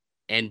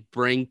and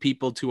bring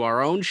people to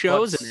our own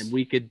shows, and then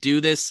we could do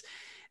this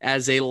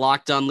as a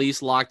Locked On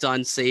Leafs, Locked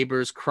On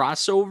Sabres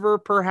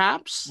crossover,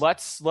 perhaps?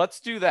 Let's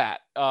do that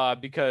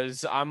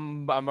because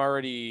I'm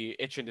already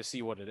itching to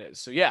see what it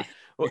is. So yeah,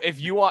 well, if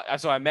you want,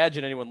 so I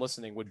imagine anyone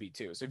listening would be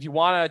too. So if you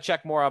want to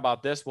check more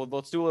about this, well,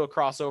 let's do a little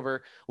crossover.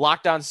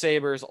 Locked On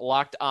Sabres,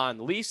 Locked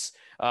On Leafs.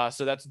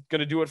 So that's going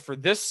to do it for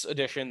this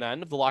edition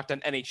then of the Locked On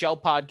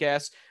NHL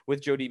podcast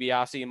with Joe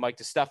DiBiase and Mike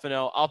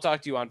DiStefano. I'll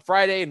talk to you on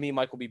Friday, and me and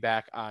Mike will be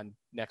back on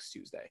next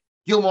Tuesday.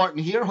 Gil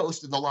Martin here,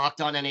 host of the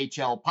Locked On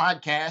NHL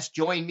podcast.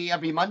 Join me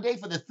every Monday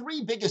for the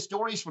 3 biggest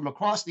stories from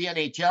across the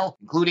NHL,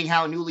 including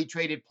how newly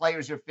traded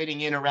players are fitting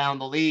in around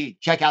the league.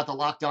 Check out the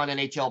Locked On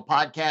NHL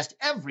podcast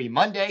every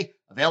Monday,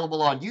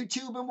 available on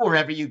YouTube and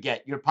wherever you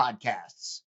get your podcasts.